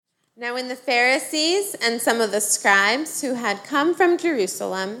Now when the Pharisees and some of the scribes who had come from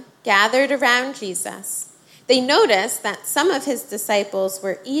Jerusalem gathered around Jesus, they noticed that some of his disciples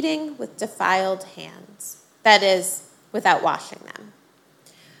were eating with defiled hands, that is, without washing them.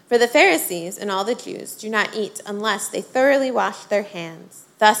 For the Pharisees and all the Jews do not eat unless they thoroughly wash their hands,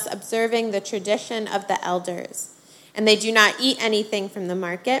 thus observing the tradition of the elders. And they do not eat anything from the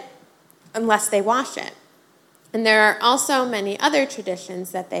market unless they wash it. And there are also many other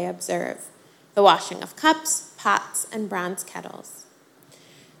traditions that they observe, the washing of cups, pots, and bronze kettles.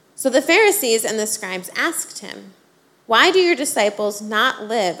 So the Pharisees and the scribes asked him, "Why do your disciples not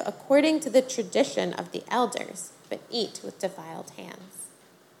live according to the tradition of the elders, but eat with defiled hands?"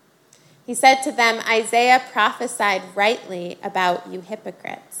 He said to them, "Isaiah prophesied rightly about you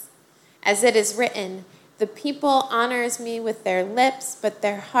hypocrites. As it is written, 'The people honors me with their lips, but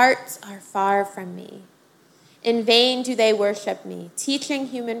their hearts are far from me. In vain do they worship me, teaching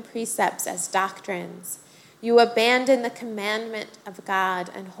human precepts as doctrines. You abandon the commandment of God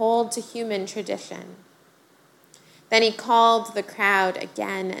and hold to human tradition.'" Then he called the crowd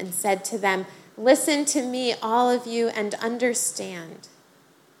again and said to them, "Listen to me, all of you, and understand.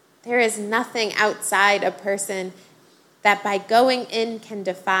 There is nothing outside a person that by going in can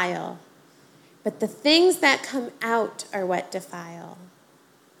defile, but the things that come out are what defile.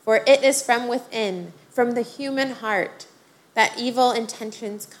 For it is from within, from the human heart, that evil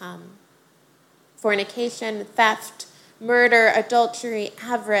intentions come: fornication, theft, murder, adultery,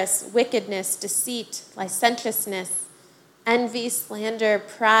 avarice, wickedness, deceit, licentiousness, envy, slander,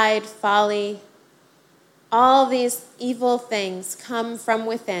 pride, folly. All these evil things come from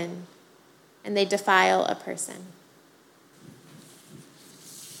within, and they defile a person."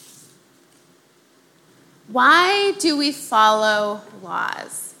 Why do we follow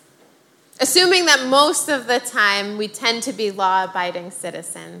laws? Assuming that most of the time we tend to be law-abiding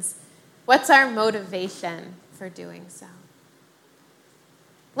citizens, what's our motivation for doing so?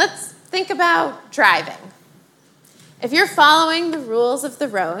 Let's think about driving. If you're following the rules of the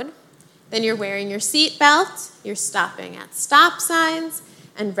road, then you're wearing your seatbelt, you're stopping at stop signs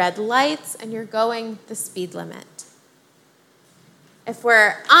and red lights, and you're going the speed limit. If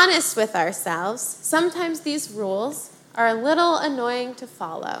we're honest with ourselves, sometimes these rules are a little annoying to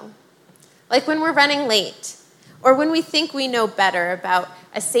follow. Like when we're running late, or when we think we know better about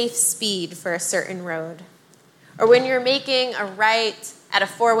a safe speed for a certain road, or when you're making a right at a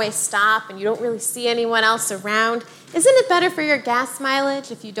four-way stop and you don't really see anyone else around. Isn't it better for your gas mileage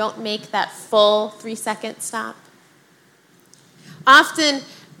if you don't make that full 3-second stop? Often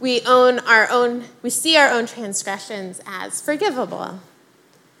we see our own transgressions as forgivable,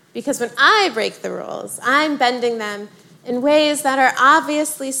 because when I break the rules, I'm bending them in ways that are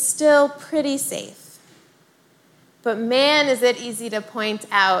obviously still pretty safe. But man, is it easy to point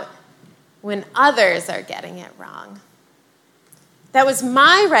out when others are getting it wrong. That was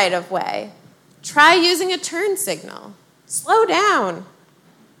my right of way. Try using a turn signal. Slow down.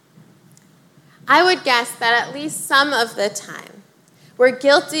 I would guess that at least some of the time, we're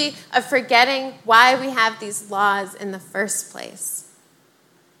guilty of forgetting why we have these laws in the first place.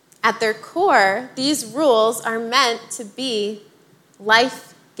 At their core, these rules are meant to be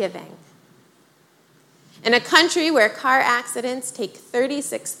life-giving. In a country where car accidents take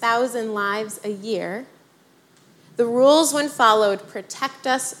 36,000 lives a year, the rules, when followed, protect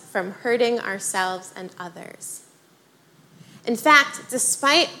us from hurting ourselves and others. In fact,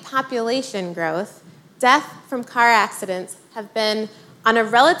 despite population growth, death from car accidents have been on a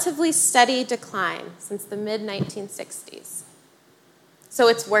relatively steady decline since the mid-1960s. So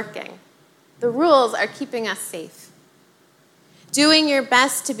it's working. The rules are keeping us safe. Doing your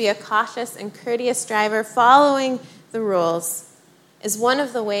best to be a cautious and courteous driver, following the rules, is one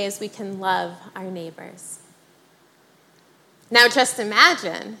of the ways we can love our neighbors. Now just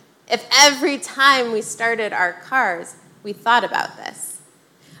imagine if every time we started our cars, we thought about this.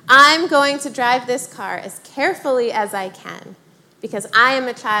 I'm going to drive this car as carefully as I can because I am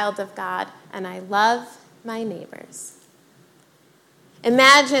a child of God and I love my neighbors.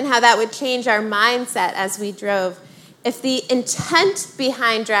 Imagine how that would change our mindset as we drove if the intent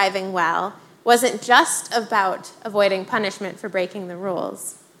behind driving well wasn't just about avoiding punishment for breaking the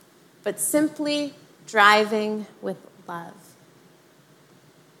rules, but simply driving with love.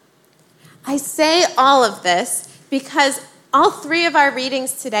 I say all of this because all three of our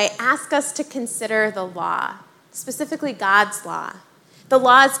readings today ask us to consider the law, specifically God's law. The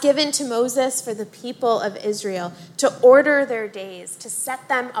laws given to Moses for the people of Israel to order their days, to set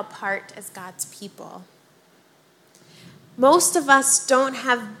them apart as God's people. Most of us don't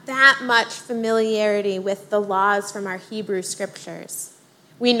have that much familiarity with the laws from our Hebrew scriptures.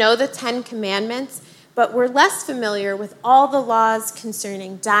 We know the 10 Commandments, but we're less familiar with all the laws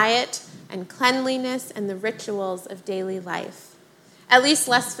concerning diet and cleanliness and the rituals of daily life, at least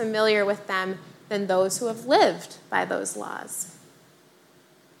less familiar with them than those who have lived by those laws.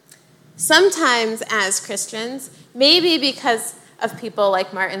 Sometimes as Christians, maybe because of people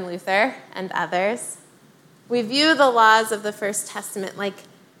like Martin Luther and others, we view the laws of the First Testament like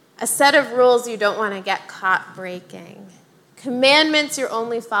a set of rules you don't want to get caught breaking. Commandments you're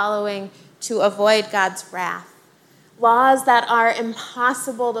only following to avoid God's wrath. Laws that are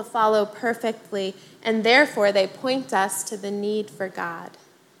impossible to follow perfectly, and therefore they point us to the need for God.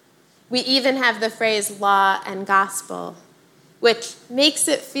 We even have the phrase law and gospel, which makes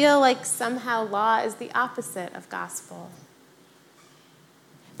it feel like somehow law is the opposite of gospel.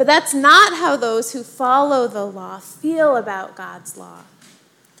 But that's not how those who follow the law feel about God's law.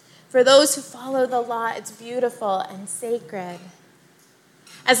 For those who follow the law, it's beautiful and sacred.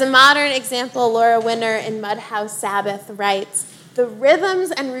 As a modern example, Laura Winner in Mudhouse Sabbath writes, "The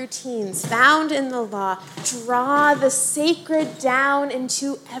rhythms and routines found in the law draw the sacred down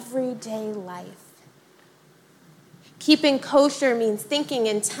into everyday life. Keeping kosher means thinking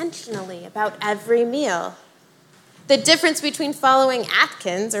intentionally about every meal. The difference between following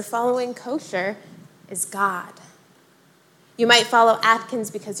Atkins or following kosher is God. You might follow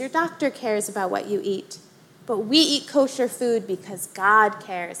Atkins because your doctor cares about what you eat, but we eat kosher food because God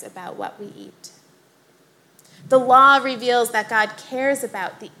cares about what we eat." The law reveals that God cares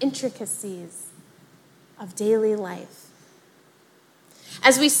about the intricacies of daily life.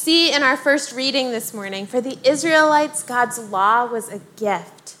 As we see in our first reading this morning, for the Israelites, God's law was a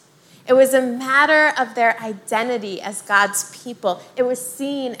gift. It was a matter of their identity as God's people. It was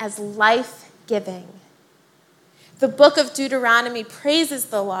seen as life-giving. The book of Deuteronomy praises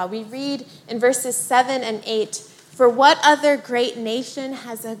the law. We read in verses 7 and 8, "For what other great nation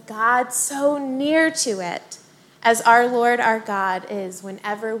has a God so near to it as our Lord our God is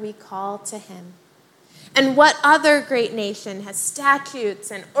whenever we call to him? And what other great nation has statutes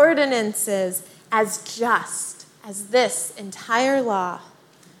and ordinances as just as this entire law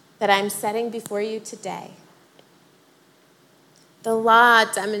that I'm setting before you today?" The law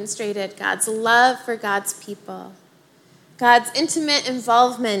demonstrated God's love for God's people, God's intimate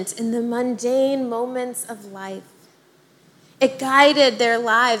involvement in the mundane moments of life. It guided their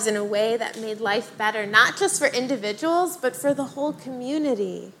lives in a way that made life better, not just for individuals, but for the whole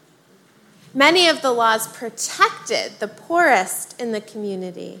community. Many of the laws protected the poorest in the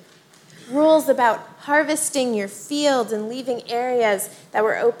community. Rules about harvesting your field and leaving areas that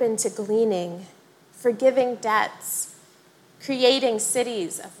were open to gleaning, forgiving debts, creating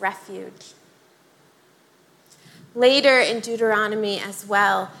cities of refuge. Later in Deuteronomy as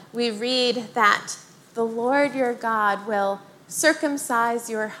well, we read that the Lord your God will circumcise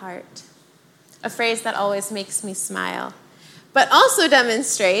your heart, a phrase that always makes me smile, but also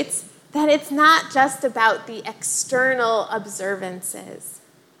demonstrates that it's not just about the external observances,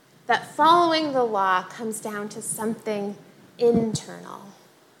 that following the law comes down to something internal.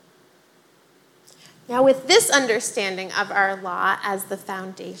 Now, with this understanding of our law as the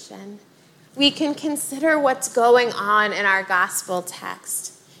foundation, we can consider what's going on in our gospel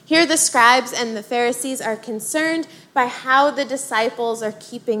text. Here, the scribes and the Pharisees are concerned by how the disciples are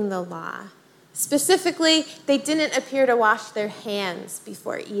keeping the law. Specifically, they didn't appear to wash their hands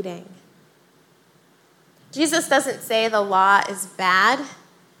before eating. Jesus doesn't say the law is bad.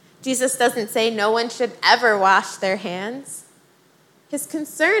 Jesus doesn't say no one should ever wash their hands. His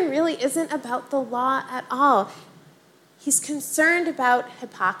concern really isn't about the law at all. He's concerned about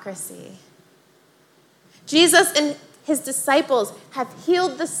hypocrisy. Jesus and his disciples have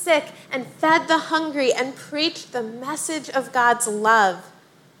healed the sick and fed the hungry and preached the message of God's love.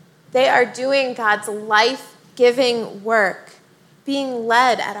 They are doing God's life-giving work, being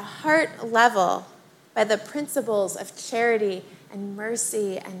led at a heart level by the principles of charity and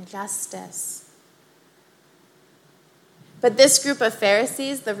mercy and justice. But this group of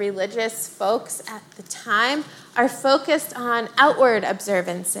Pharisees, the religious folks at the time, are focused on outward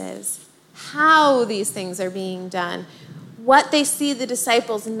observances, how these things are being done, what they see the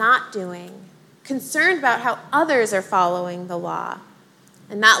disciples not doing, concerned about how others are following the law,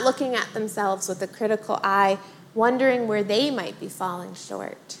 and not looking at themselves with a critical eye, wondering where they might be falling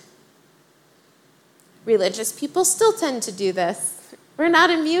short. Religious people still tend to do this. We're not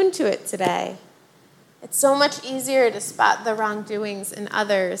immune to it today. It's so much easier to spot the wrongdoings in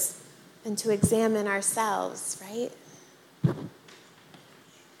others than to examine ourselves, right?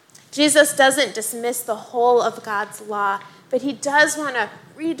 Jesus doesn't dismiss the whole of God's law, but he does want to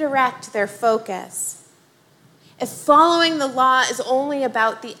redirect their focus. if following the law is only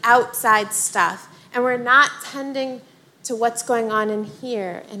about the outside stuff and we're not tending to what's going on in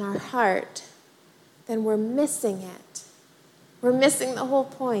here, in our heart, then we're missing it. We're missing the whole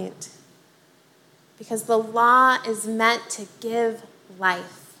point. Because the law is meant to give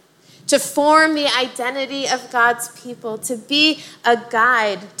life, to form the identity of God's people, to be a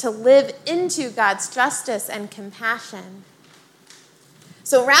guide, to live into God's justice and compassion.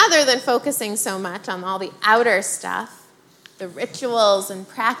 So rather than focusing so much on all the outer stuff, the rituals and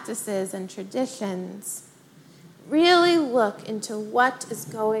practices and traditions, really look into what is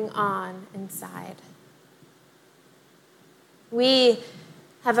going on inside. We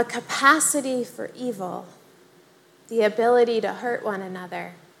have a capacity for evil, the ability to hurt one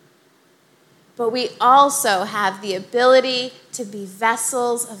another. But we also have the ability to be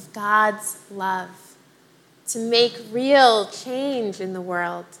vessels of God's love, to make real change in the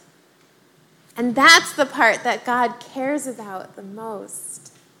world. And that's the part that God cares about the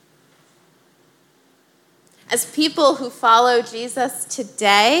most. As people who follow Jesus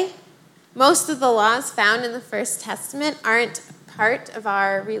today, most of the laws found in the First Testament aren't part of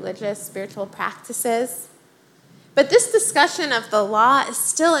our religious, spiritual practices. But this discussion of the law is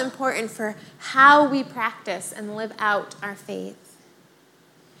still important for how we practice and live out our faith.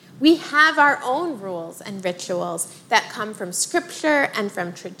 We have our own rules and rituals that come from Scripture and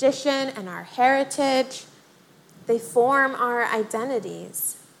from tradition and our heritage. They form our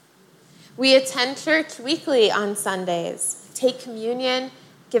identities. We attend church weekly on Sundays, take communion,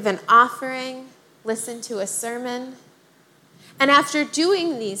 give an offering, listen to a sermon. And after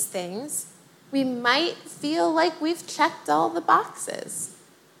doing these things, we might feel like we've checked all the boxes,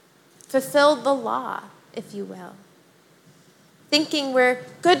 fulfilled the law, if you will, thinking we're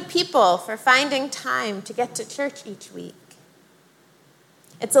good people for finding time to get to church each week.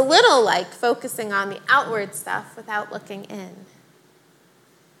 It's a little like focusing on the outward stuff without looking in.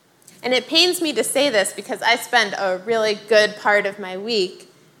 And it pains me to say this because I spend a really good part of my week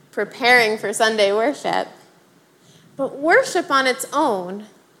preparing for Sunday worship. But worship on its own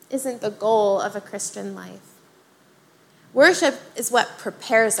isn't the goal of a Christian life. Worship is what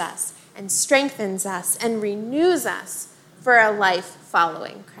prepares us and strengthens us and renews us for a life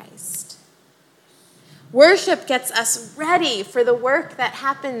following Christ. Worship gets us ready for the work that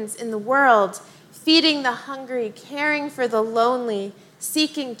happens in the world, feeding the hungry, caring for the lonely,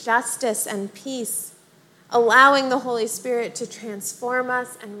 seeking justice and peace, allowing the Holy Spirit to transform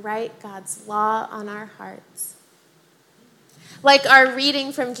us and write God's law on our hearts. Like our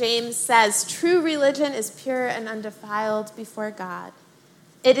reading from James says, true religion is pure and undefiled before God.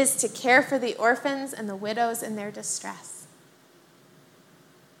 It is to care for the orphans and the widows in their distress.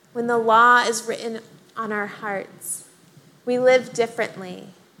 When the law is written on our hearts, we live differently,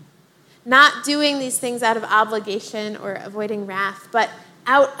 not doing these things out of obligation or avoiding wrath, but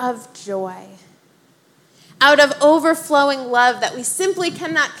out of joy, out of overflowing love that we simply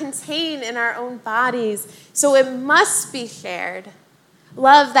cannot contain in our own bodies, so it must be shared.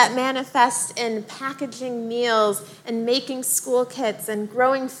 Love that manifests in packaging meals and making school kits and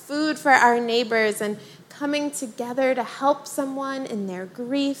growing food for our neighbors and coming together to help someone in their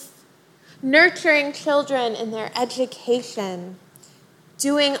grief, nurturing children in their education,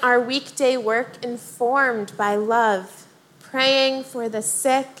 doing our weekday work informed by love, praying for the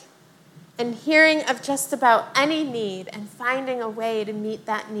sick, and hearing of just about any need and finding a way to meet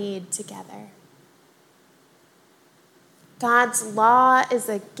that need together. God's law is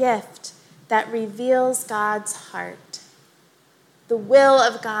a gift that reveals God's heart, the will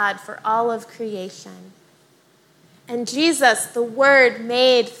of God for all of creation. And Jesus, the Word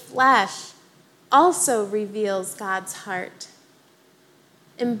made flesh, also reveals God's heart,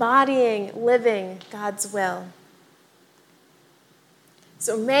 embodying, living God's will.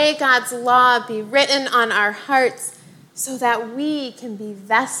 So may God's law be written on our hearts so that we can be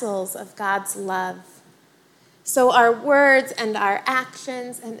vessels of God's love. So our words and our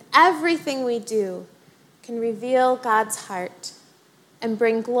actions and everything we do can reveal God's heart and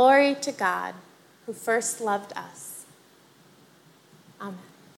bring glory to God who first loved us. Amen.